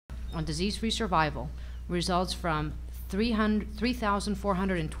on disease-free survival results from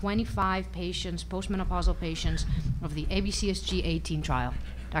 3,425 patients, postmenopausal patients, of the ABCSG-18 trial.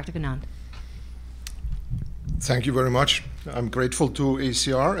 Dr. Gnant. Thank you very much. I'm grateful to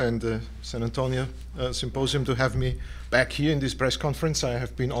ACR and the San Antonio Symposium to have me back here in this press conference. I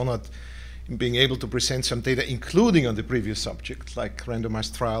have been honored in being able to present some data, including on the previous subject, like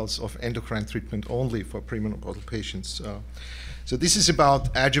randomized trials of endocrine treatment only for premenopausal patients. So this is about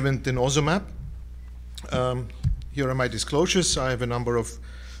adjuvant denosumab. Here are my disclosures. I have a number of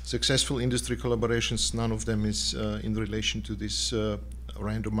successful industry collaborations. None of them is in relation to this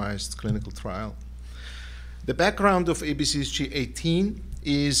randomized clinical trial. The background of ABCSG-18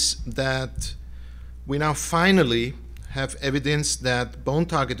 is that we now finally have evidence that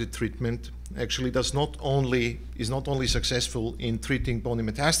bone-targeted treatment actually is not only successful in treating bony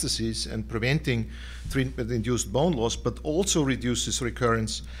metastases and preventing treatment-induced bone loss, but also reduces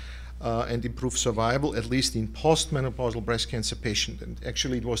recurrence and improves survival, at least in postmenopausal breast cancer patients. And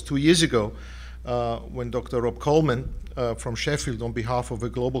actually, it was 2 years ago when Dr. Rob Coleman from Sheffield, on behalf of a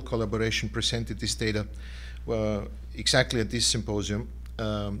global collaboration, presented this data exactly at this symposium,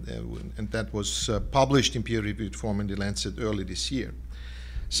 and that was published in peer-reviewed form in The Lancet early this year.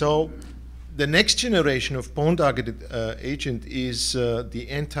 So the next generation of bone-targeted agent is the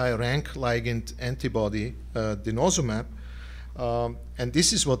anti-rank ligand antibody denosumab, and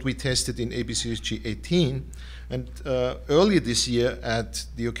this is what we tested in ABCSG-18. And earlier this year, at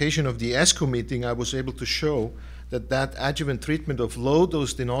the occasion of the ASCO meeting, I was able to show that adjuvant treatment of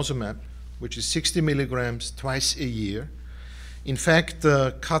low-dose denosumab, which is 60 milligrams twice a year, in fact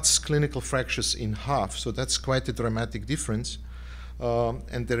cuts clinical fractures in half. So that's quite a dramatic difference.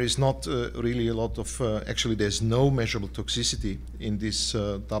 And there is not really a lot of, actually there's no measurable toxicity in this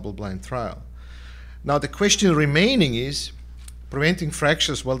double-blind trial. Now the question remaining is, preventing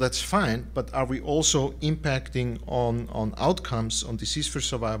fractures, well, that's fine, but are we also impacting on outcomes, on disease-free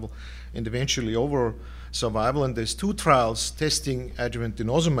survival, and eventually overall survival? And there's 2 trials testing adjuvant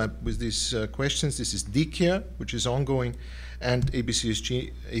denosumab with these questions. This is DCARE, which is ongoing, and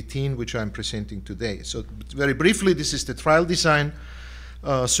ABCSG-18, which I'm presenting today. So very briefly, this is the trial design.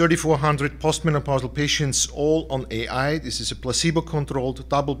 3,400 postmenopausal patients, all on AI. This is a placebo-controlled,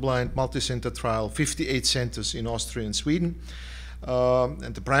 double-blind, multi-center trial, 58 centers in Austria and Sweden.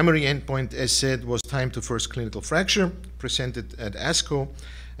 And the primary endpoint, as said, was time to first clinical fracture, presented at ASCO.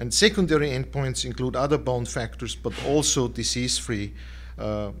 And secondary endpoints include other bone factors, but also disease-free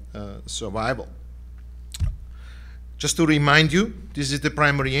survival. Just to remind you, this is the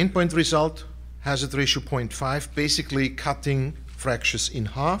primary endpoint result, hazard ratio 0.5, basically cutting fractures in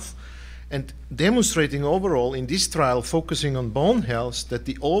half, and demonstrating overall in this trial, focusing on bone health, that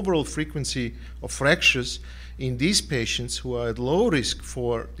the overall frequency of fractures in these patients who are at low risk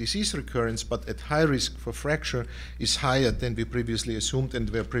for disease recurrence but at high risk for fracture is higher than we previously assumed and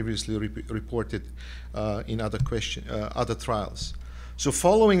were previously reported in other trials. So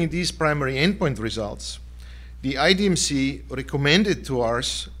following these primary endpoint results, the IDMC recommended to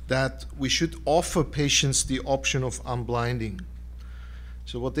us that we should offer patients the option of unblinding.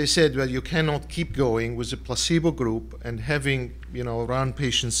 So what they said, well, you cannot keep going with a placebo group and having, run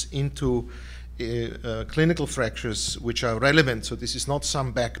patients into clinical fractures which are relevant. So this is not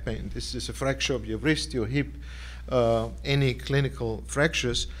some back pain. This is a fracture of your wrist, your hip, any clinical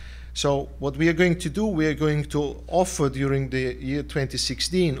fractures. So what we are going to do, we are going to offer during the year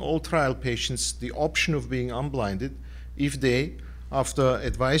 2016 all trial patients the option of being unblinded if they, after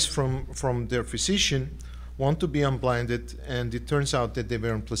advice from their physician, want to be unblinded, and it turns out that they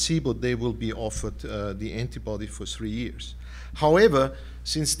were on placebo, they will be offered the antibody for 3 years. However,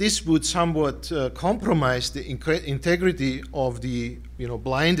 since this would somewhat compromise the integrity of the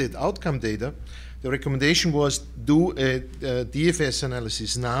blinded outcome data, the recommendation was do a DFS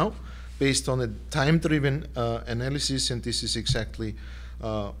analysis now based on a time-driven analysis, and this is exactly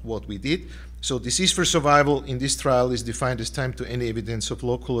what we did. So disease-free survival in this trial is defined as time to any evidence of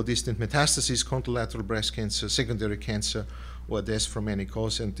local or distant metastases, contralateral breast cancer, secondary cancer, or death from any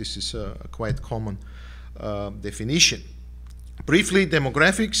cause, and this is a quite common definition. Briefly,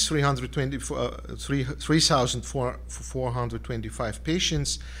 demographics, 3,425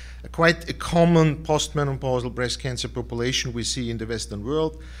 patients, quite a common postmenopausal breast cancer population we see in the Western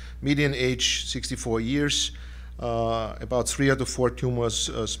world. Median age, 64 years. About 3 out of 4 tumors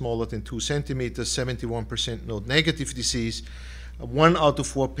smaller than 2 centimeters, 71% node-negative disease. 1 out of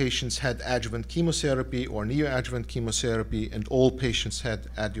 4 patients had adjuvant chemotherapy or neoadjuvant chemotherapy, and all patients had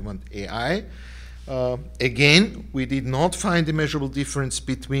adjuvant AI. Again, we did not find a measurable difference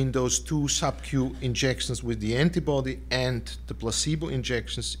between those two sub-Q injections with the antibody and the placebo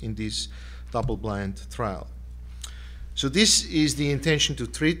injections in this double-blind trial. So this is the intention to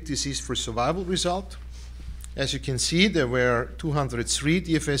treat disease-free survival result. As you can see, there were 203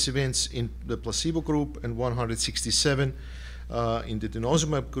 DFS events in the placebo group and 167 in the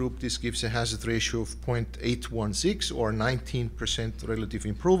Denosumab group. This gives a hazard ratio of 0.816 or 19% relative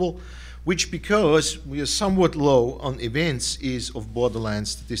improvement, which, because we are somewhat low on events, is of borderline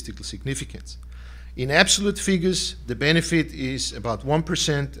statistical significance. In absolute figures, the benefit is about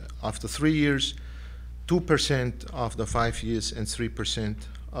 1% after 3 years, 2% after 5 years, and 3%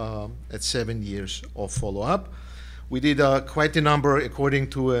 at 7 years of follow-up. We did quite a number according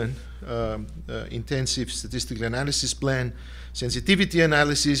to an intensive statistical analysis plan, sensitivity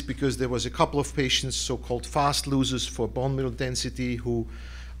analysis, because there was a couple of patients, so-called fast losers for bone mineral density, who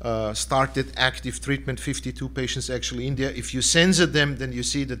started active treatment, 52 patients actually in there. If you censor them, then you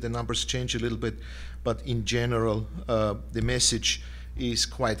see that the numbers change a little bit, but in general, the message is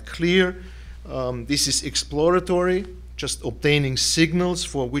quite clear. This is exploratory, just obtaining signals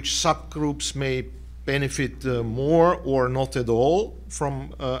for which subgroups may benefit more or not at all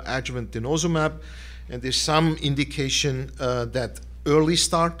from adjuvant denosumab. And there's some indication that early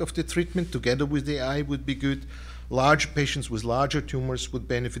start of the treatment together with the eye would be good. Large patients with larger tumors would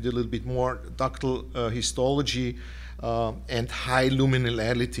benefit a little bit more. Ductal histology and high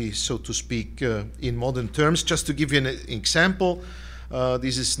luminality, so to speak, in modern terms. Just to give you an example,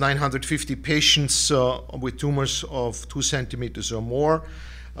 this is 950 patients with tumors of 2 centimeters or more.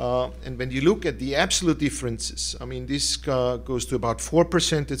 And when you look at the absolute differences, I mean, this goes to about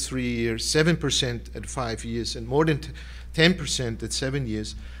 4% at 3 years, 7% at 5 years, and more than 10% at 7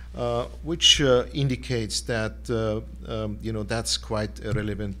 years. Which indicates that that's quite a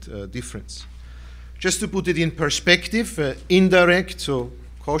relevant difference. Just to put it in perspective, indirect, so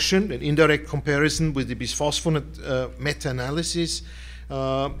caution, an indirect comparison with the bisphosphonate meta-analysis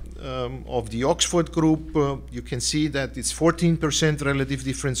of the Oxford group, you can see that it's 14% relative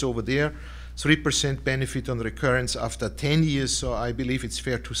difference over there, 3% benefit on recurrence after 10 years. So I believe it's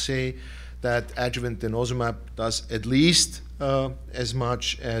fair to say that adjuvant denosumab does at least as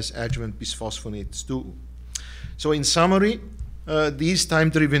much as adjuvant bisphosphonates do. So in summary, these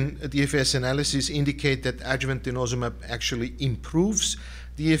time-driven DFS analyses indicate that adjuvant denosumab actually improves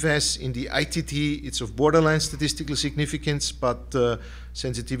DFS. In the ITT, it's of borderline statistical significance, but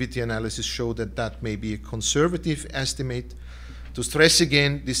sensitivity analysis show that that may be a conservative estimate. To stress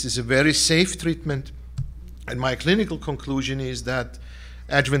again, this is a very safe treatment, and my clinical conclusion is that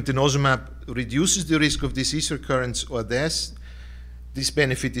adjuvant denosumab reduces the risk of disease recurrence or death. This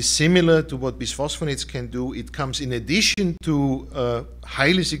benefit is similar to what bisphosphonates can do. It comes in addition to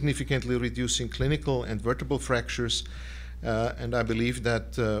highly significantly reducing clinical and vertebral fractures. And I believe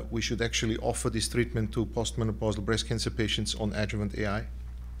that we should actually offer this treatment to postmenopausal breast cancer patients on adjuvant AI.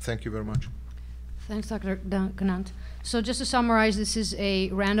 Thank you very much. Thanks, Dr. Gnant. So just to summarize, this is a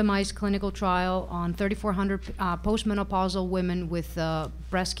randomized clinical trial on 3,400 postmenopausal women with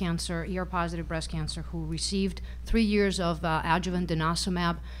breast cancer, ER-positive breast cancer, who received 3 years of adjuvant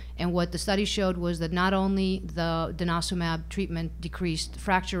denosumab. And what the study showed was that not only the denosumab treatment decreased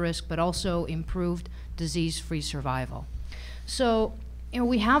fracture risk, but also improved disease-free survival. So,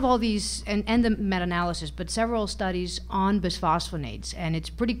 we have all these, and the meta-analysis, but several studies on bisphosphonates, and it's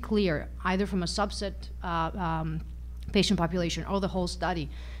pretty clear, either from a subset patient population or the whole study,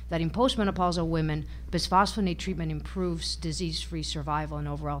 that in postmenopausal women, bisphosphonate treatment improves disease-free survival and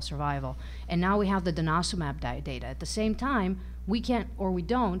overall survival. And now we have the denosumab data. At the same time, we can't, or we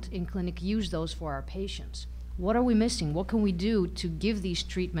don't, in clinic use those for our patients. What are we missing? What can we do to give these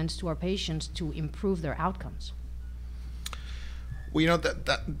treatments to our patients to improve their outcomes? Well,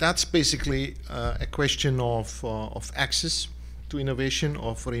 that's basically a question of access to innovation,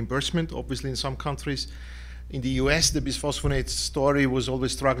 of reimbursement. Obviously, in some countries, in the US, the bisphosphonates story was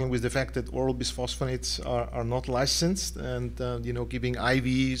always struggling with the fact that oral bisphosphonates are not licensed, and giving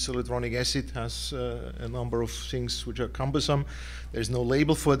IV zoledronic acid has a number of things which are cumbersome. There's no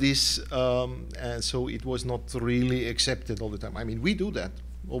label for this, and so it was not really accepted all the time. I mean, we do that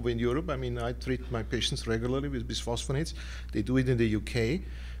over in Europe. I mean, I treat my patients regularly with bisphosphonates. They do it in the UK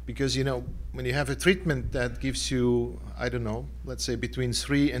because, when you have a treatment that gives you, I don't know, let's say between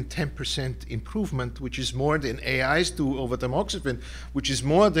 3 and 10% improvement, which is more than AIs do over tamoxifen, which is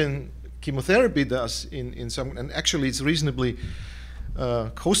more than chemotherapy does in some, and actually it's reasonably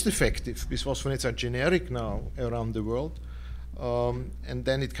cost-effective. Bisphosphonates are generic now around the world, and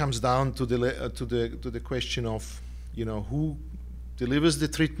then it comes down to the question of, who delivers the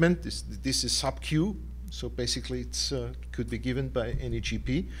treatment. This is sub-Q, so basically it could be given by any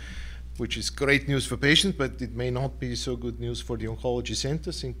GP, which is great news for patients, but it may not be so good news for the oncology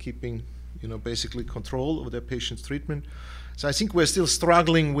centers in keeping, basically control of their patients' treatment. So I think we're still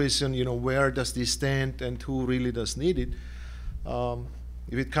struggling with, where does this stand and who really does need it.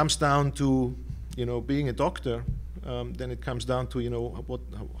 If it comes down to, being a doctor, then it comes down to,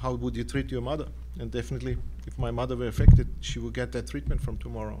 how would you treat your mother? And definitely, if my mother were affected, she would get that treatment from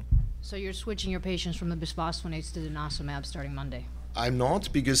tomorrow on. So you're switching your patients from the bisphosphonates to Denosumab starting Monday? I'm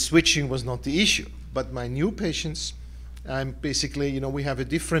not, because switching was not the issue. But my new patients, I'm basically, we have a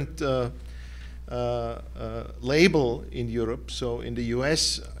different label in Europe. So in the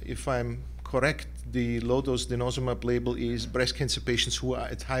US, if I'm correct, the low-dose Denosumab label is breast cancer patients who are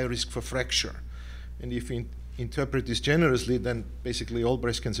at high risk for fracture. And if we interpret this generously, then basically all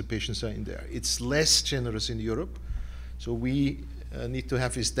breast cancer patients are in there. It's less generous in Europe. So we need to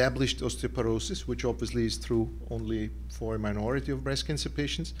have established osteoporosis, which obviously is true only for a minority of breast cancer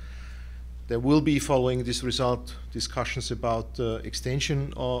patients. There will be, following this result, discussions about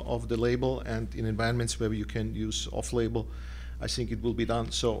extension of the label, and in environments where you can use off-label, I think it will be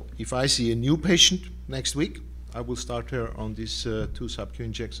done. So if I see a new patient next week, I will start her on these 2 sub-Q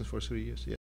injections for 3 years. Yeah.